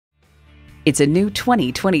It's a new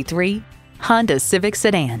 2023 Honda Civic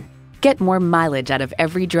sedan. Get more mileage out of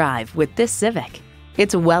every drive with this Civic.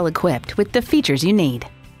 It's well equipped with the features you need: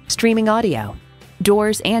 streaming audio,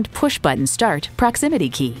 doors and push-button start proximity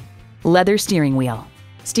key, leather steering wheel,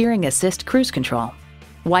 steering assist cruise control,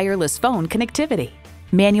 wireless phone connectivity,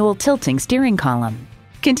 manual tilting steering column,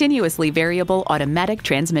 continuously variable automatic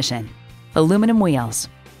transmission, aluminum wheels,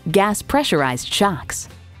 gas pressurized shocks,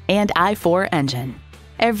 and i4 engine.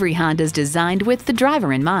 Every Honda's designed with the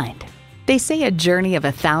driver in mind. They say a journey of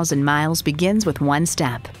 1,000 miles begins with one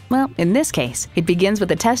step. Well, in this case, it begins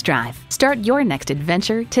with a test drive. Start your next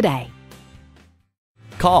adventure today.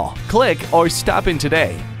 Call, click, or stop in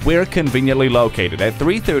today. We're conveniently located at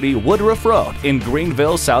 330 Woodruff Road in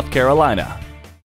Greenville, South Carolina.